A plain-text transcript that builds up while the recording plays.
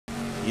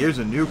here's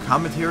a new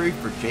commentary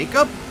for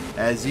Jakob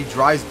as he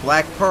drives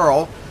Black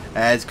Pearl.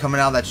 As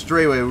coming out of that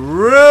straightaway,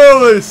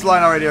 really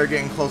sliding right there,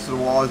 getting close to the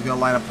wall. He's going to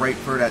line up right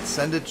for that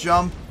send it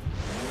jump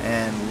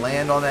and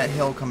land on that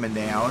hill coming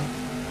down.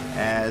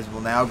 As we'll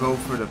now go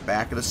for the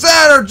back of the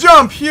center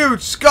jump,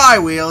 huge sky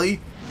wheelie.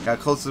 Got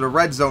close to the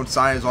red zone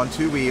sign, is on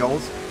 2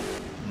 wheels.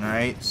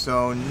 Alright,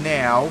 so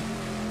now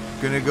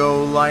gonna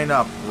go line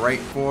up right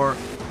for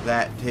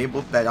that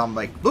table that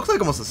looks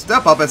like almost a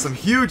step up, has some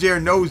huge air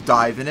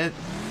nosedive in it.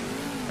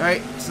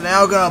 Alright, so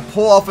now gonna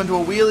pull off into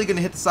a wheelie, gonna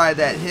hit the side of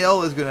that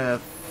hill, is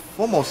gonna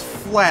almost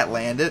flat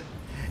land it,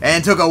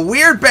 and took a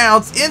weird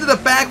bounce into the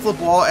backflip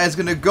wall as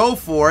gonna go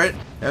for it,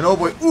 and oh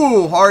boy,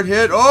 ooh, hard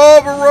hit,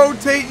 over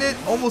rotating it,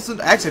 almost,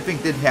 actually I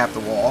think did half the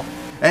wall,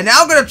 and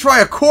now gonna try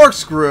a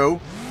corkscrew,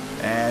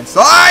 and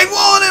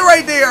sidewalling it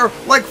right there,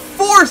 like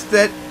forced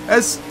it,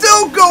 and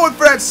still going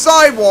for that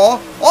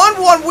sidewall,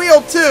 on 1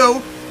 wheel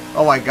too.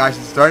 Oh my gosh,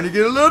 it's starting to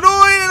get a little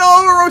annoying, and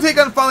over rotate,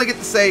 gonna finally get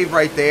the save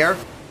right there,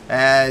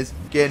 as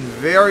getting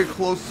very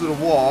close to the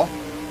wall,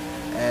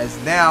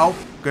 as now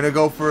gonna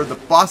go for the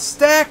bus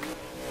stack.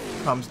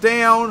 Comes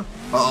down.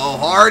 Oh,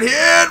 hard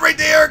hit right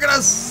there.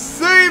 Gonna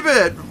save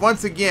it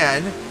once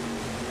again.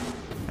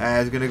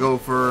 As gonna go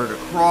for the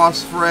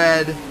cross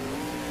thread.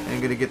 And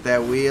gonna get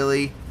that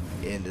wheelie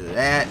into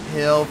that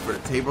hill for the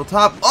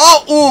tabletop.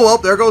 Oh, ooh, well,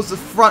 there goes the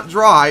front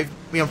drive.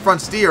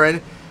 Front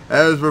steering.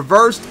 As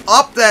reversed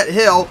up that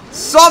hill.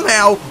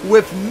 Somehow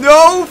with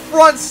no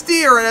front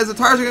steering. As the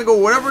tires are gonna go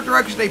whatever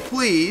direction they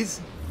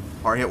please.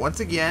 Hard hit once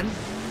again.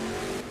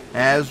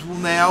 As we'll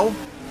now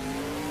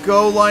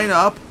go line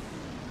up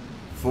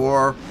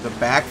for the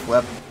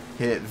backflip.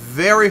 Hit it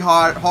very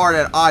hard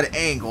at an odd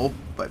angle,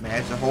 but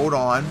managed to hold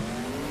on.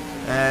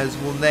 As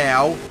we'll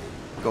now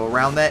go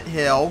around that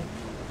hill.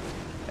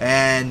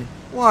 And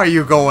why are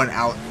you going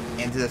out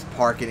into this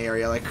parking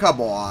area? Like, come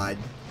on.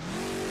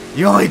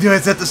 You only do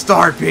this at the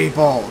start,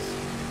 people.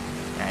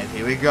 And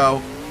here we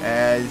go.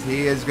 As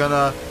he is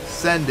gonna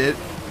send it.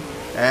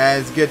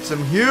 As get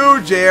some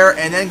huge air,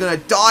 and then gonna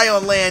die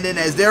on landing.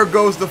 As there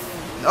goes the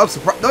oh,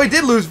 surprise. No, he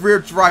did lose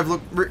rear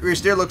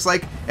steer, looks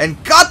like,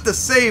 and got the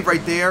save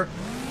right there,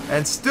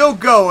 and still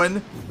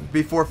going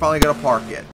before finally gonna park it.